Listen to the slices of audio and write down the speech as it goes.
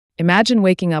Imagine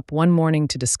waking up one morning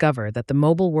to discover that the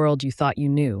mobile world you thought you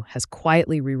knew has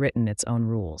quietly rewritten its own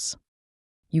rules.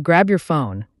 You grab your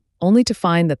phone, only to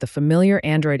find that the familiar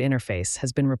Android interface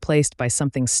has been replaced by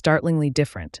something startlingly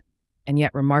different, and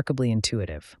yet remarkably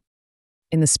intuitive.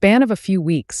 In the span of a few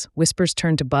weeks, whispers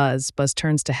turn to buzz, buzz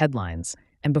turns to headlines,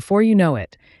 and before you know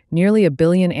it, nearly 1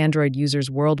 billion Android users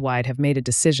worldwide have made a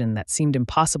decision that seemed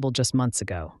impossible just months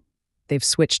ago. They've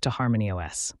switched to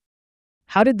HarmonyOS.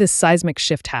 How did this seismic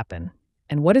shift happen,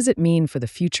 and what does it mean for the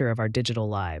future of our digital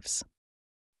lives?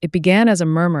 It began as a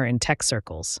murmur in tech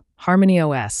circles.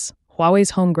 HarmonyOS,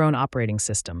 Huawei's homegrown operating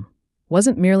system,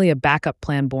 wasn't merely a backup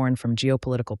plan born from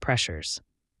geopolitical pressures.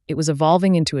 It was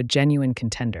evolving into a genuine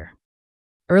contender.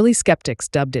 Early skeptics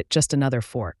dubbed it just another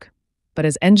fork, but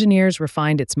as engineers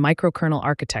refined its microkernel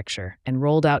architecture and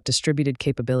rolled out distributed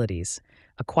capabilities,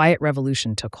 a quiet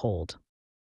revolution took hold.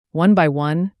 One by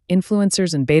one,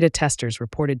 influencers and beta testers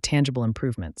reported tangible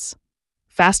improvements.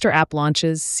 Faster app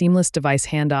launches, seamless device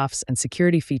handoffs, and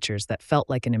security features that felt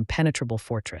like an impenetrable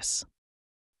fortress.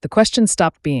 The question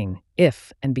stopped being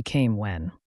if and became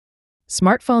when.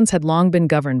 Smartphones had long been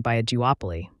governed by a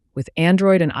duopoly, with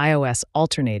Android and iOS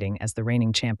alternating as the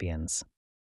reigning champions.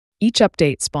 Each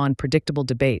update spawned predictable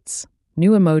debates,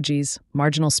 new emojis,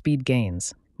 marginal speed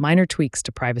gains, minor tweaks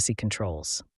to privacy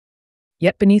controls.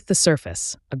 Yet beneath the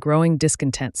surface, a growing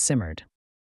discontent simmered.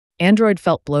 Android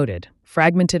felt bloated,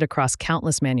 fragmented across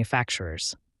countless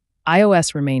manufacturers.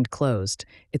 iOS remained closed,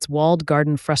 its walled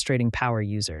garden frustrating power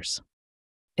users.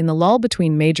 In the lull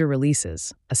between major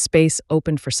releases, a space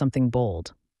opened for something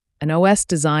bold, an OS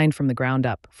designed from the ground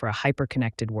up for a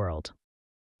hyper-connected world.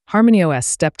 HarmonyOS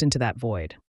stepped into that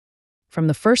void. From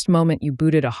the first moment you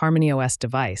booted a HarmonyOS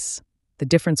device, the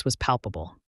difference was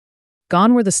palpable.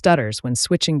 Gone were the stutters when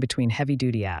switching between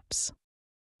heavy-duty apps.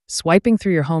 Swiping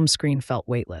through your home screen felt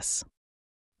weightless.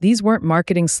 These weren't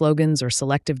marketing slogans or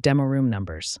selective demo room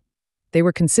numbers. They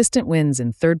were consistent wins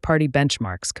in third-party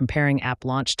benchmarks comparing app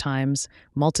launch times,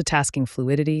 multitasking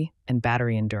fluidity, and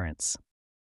battery endurance.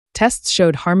 Tests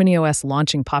showed HarmonyOS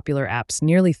launching popular apps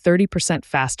nearly 30%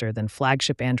 faster than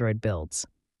flagship Android builds,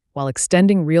 while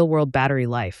extending real-world battery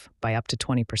life by up to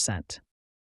 20%.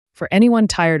 For anyone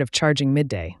tired of charging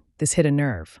midday, this hit a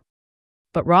nerve.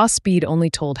 But raw speed only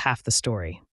told half the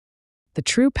story. The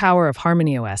true power of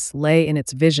HarmonyOS lay in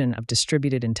its vision of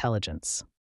distributed intelligence.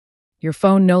 Your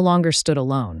phone no longer stood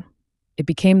alone. It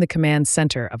became the command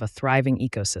center of a thriving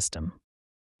ecosystem.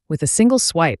 With a single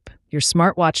swipe, your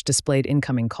smartwatch displayed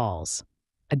incoming calls.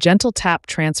 A gentle tap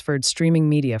transferred streaming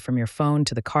media from your phone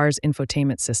to the car's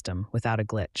infotainment system without a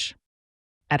glitch.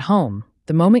 At home,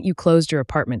 the moment you closed your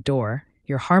apartment door,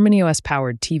 your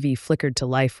HarmonyOS-powered TV flickered to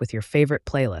life with your favorite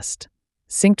playlist,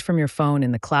 synced from your phone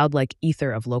in the cloud-like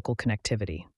ether of local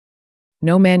connectivity.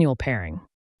 No manual pairing,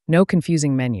 no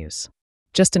confusing menus,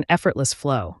 just an effortless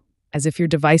flow, as if your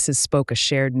devices spoke a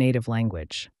shared native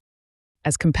language.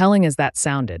 As compelling as that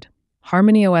sounded,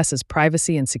 HarmonyOS's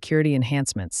privacy and security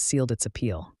enhancements sealed its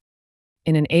appeal.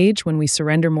 In an age when we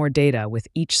surrender more data with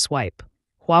each swipe,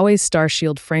 Huawei's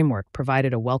StarShield framework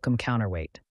provided a welcome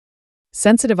counterweight.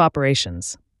 Sensitive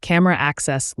operations, camera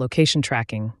access, location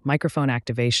tracking, microphone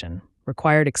activation,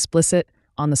 required explicit,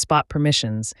 on-the-spot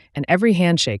permissions, and every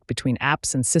handshake between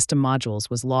apps and system modules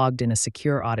was logged in a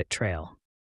secure audit trail.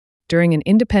 During an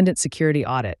independent security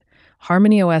audit,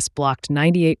 HarmonyOS blocked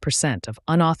 98% of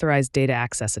unauthorized data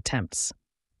access attempts,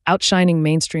 outshining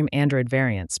mainstream Android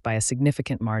variants by a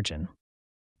significant margin.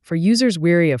 For users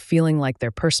weary of feeling like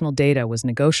their personal data was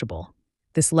negotiable,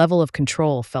 this level of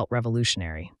control felt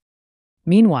revolutionary.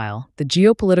 Meanwhile, the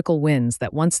geopolitical winds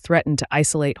that once threatened to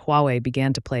isolate Huawei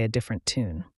began to play a different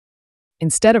tune.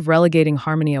 Instead of relegating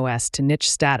HarmonyOS to niche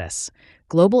status,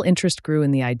 global interest grew in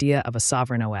the idea of a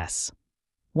sovereign OS,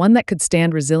 one that could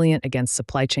stand resilient against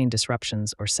supply chain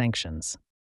disruptions or sanctions.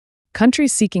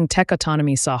 Countries seeking tech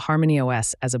autonomy saw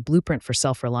HarmonyOS as a blueprint for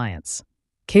self-reliance,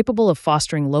 capable of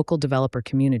fostering local developer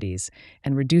communities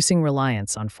and reducing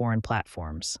reliance on foreign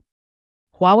platforms.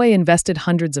 Huawei invested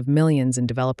hundreds of millions in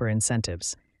developer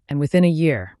incentives, and within a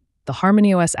year, the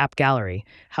HarmonyOS app gallery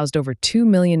housed over 2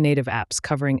 million native apps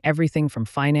covering everything from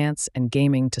finance and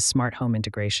gaming to smart home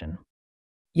integration.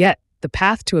 Yet, the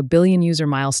path to a billion-user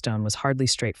milestone was hardly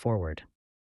straightforward.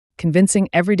 Convincing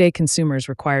everyday consumers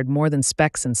required more than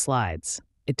specs and slides.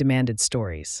 It demanded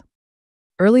stories.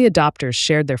 Early adopters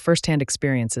shared their firsthand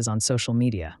experiences on social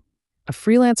media. A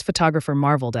freelance photographer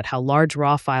marveled at how large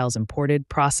raw files imported,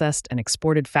 processed, and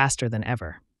exported faster than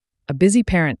ever. A busy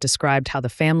parent described how the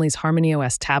family's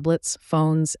HarmonyOS tablets,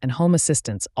 phones, and home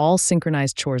assistants all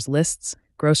synchronized chores lists,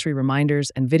 grocery reminders,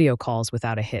 and video calls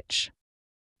without a hitch.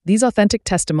 These authentic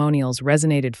testimonials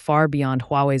resonated far beyond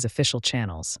Huawei's official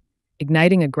channels,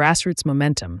 igniting a grassroots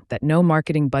momentum that no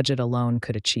marketing budget alone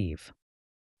could achieve.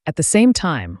 At the same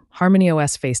time,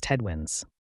 HarmonyOS faced headwinds.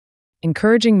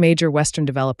 Encouraging major Western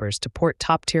developers to port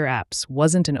top-tier apps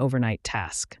wasn't an overnight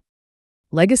task.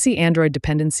 Legacy Android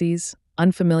dependencies,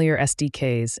 unfamiliar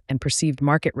SDKs, and perceived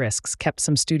market risks kept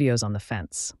some studios on the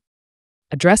fence.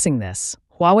 Addressing this,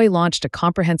 Huawei launched a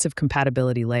comprehensive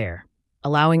compatibility layer,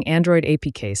 allowing Android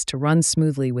APKs to run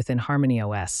smoothly within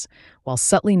HarmonyOS, while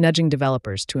subtly nudging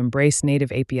developers to embrace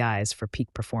native APIs for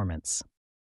peak performance.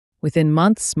 Within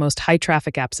months, most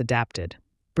high-traffic apps adapted,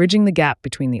 bridging the gap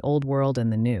between the old world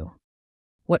and the new.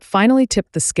 What finally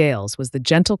tipped the scales was the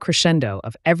gentle crescendo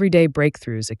of everyday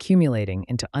breakthroughs accumulating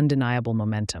into undeniable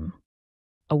momentum.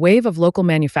 A wave of local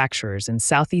manufacturers in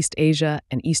Southeast Asia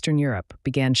and Eastern Europe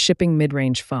began shipping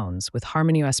mid-range phones with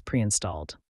HarmonyOS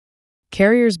pre-installed.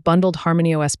 Carriers bundled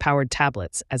HarmonyOS-powered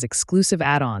tablets as exclusive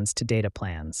add-ons to data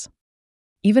plans.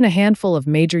 Even a handful of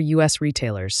major U.S.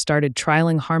 retailers started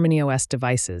trialing HarmonyOS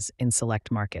devices in select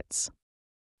markets.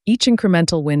 Each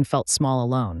incremental win felt small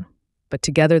alone, but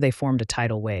together they formed a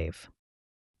tidal wave.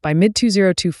 By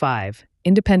mid-2025,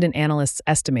 independent analysts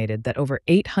estimated that over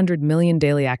 800 million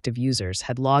daily active users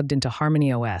had logged into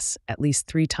HarmonyOS at least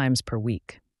 3 times per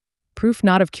week. Proof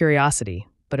not of curiosity,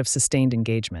 but of sustained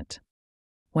engagement.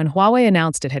 When Huawei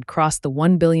announced it had crossed the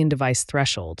 1 billion device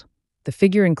threshold, the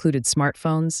figure included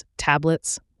smartphones,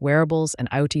 tablets, wearables, and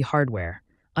IoT hardware,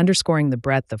 underscoring the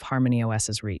breadth of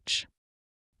HarmonyOS's reach.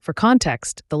 For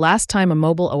context, the last time a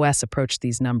mobile OS approached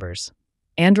these numbers,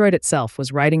 Android itself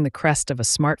was riding the crest of a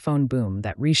smartphone boom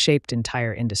that reshaped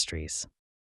entire industries.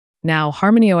 Now,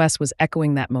 HarmonyOS was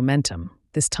echoing that momentum,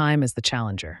 this time as the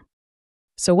challenger.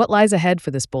 So what lies ahead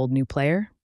for this bold new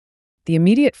player? The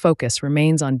immediate focus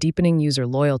remains on deepening user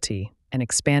loyalty and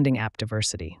expanding app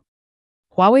diversity.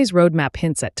 Huawei's roadmap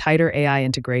hints at tighter AI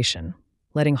integration,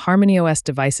 letting HarmonyOS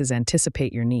devices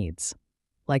anticipate your needs,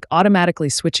 like automatically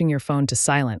switching your phone to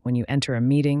silent when you enter a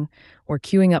meeting or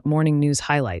queuing up morning news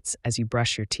highlights as you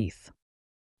brush your teeth.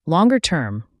 Longer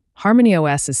term,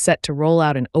 HarmonyOS is set to roll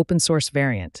out an open-source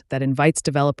variant that invites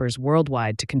developers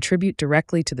worldwide to contribute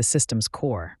directly to the system's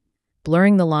core,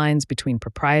 blurring the lines between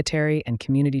proprietary and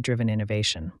community-driven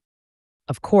innovation.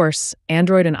 Of course,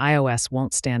 Android and iOS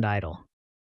won't stand idle.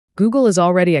 Google is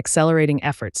already accelerating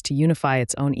efforts to unify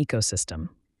its own ecosystem,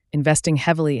 investing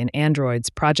heavily in Android's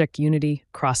Project Unity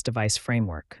cross-device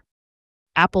framework.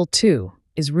 Apple, too,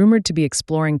 is rumored to be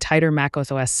exploring tighter macOS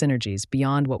synergies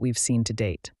beyond what we've seen to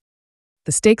date.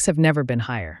 The stakes have never been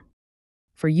higher.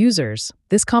 For users,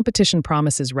 this competition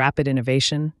promises rapid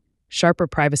innovation, sharper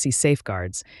privacy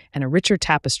safeguards, and a richer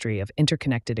tapestry of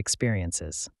interconnected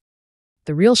experiences.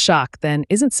 The real shock, then,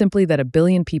 isn't simply that a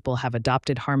billion people have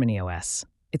adopted HarmonyOS,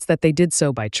 it's that they did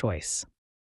so by choice.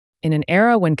 In an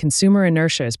era when consumer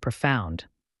inertia is profound,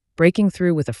 breaking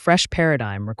through with a fresh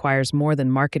paradigm requires more than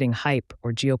marketing hype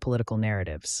or geopolitical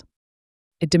narratives.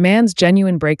 It demands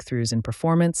genuine breakthroughs in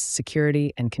performance,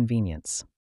 security, and convenience.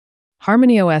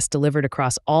 HarmonyOS delivered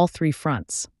across all 3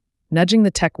 fronts, nudging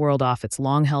the tech world off its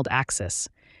long-held axis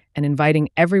and inviting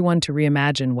everyone to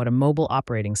reimagine what a mobile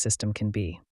operating system can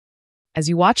be. As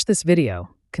you watch this video,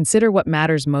 consider what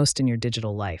matters most in your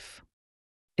digital life.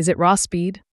 Is it raw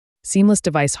speed? Seamless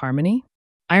device harmony?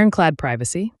 Ironclad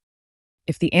privacy?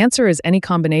 If the answer is any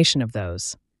combination of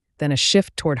those, then a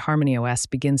shift toward HarmonyOS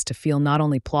begins to feel not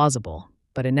only plausible,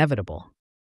 but inevitable.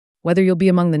 Whether you'll be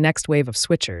among the next wave of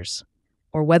switchers,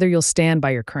 or whether you'll stand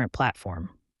by your current platform,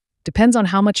 depends on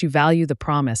how much you value the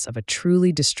promise of a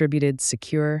truly distributed,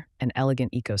 secure, and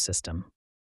elegant ecosystem.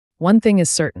 One thing is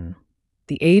certain: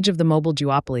 the age of the mobile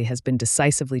duopoly has been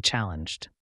decisively challenged.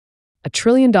 A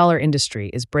trillion-dollar industry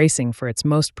is bracing for its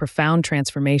most profound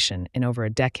transformation in over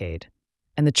a decade,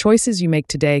 and the choices you make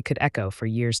today could echo for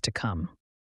years to come.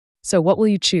 So what will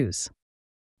you choose?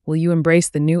 Will you embrace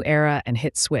the new era and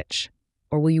hit switch,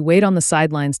 or will you wait on the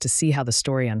sidelines to see how the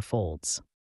story unfolds?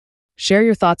 Share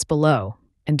your thoughts below,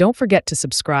 and don't forget to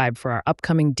subscribe for our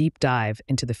upcoming deep dive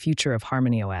into the future of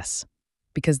HarmonyOS,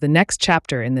 because the next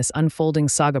chapter in this unfolding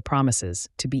saga promises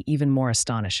to be even more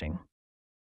astonishing.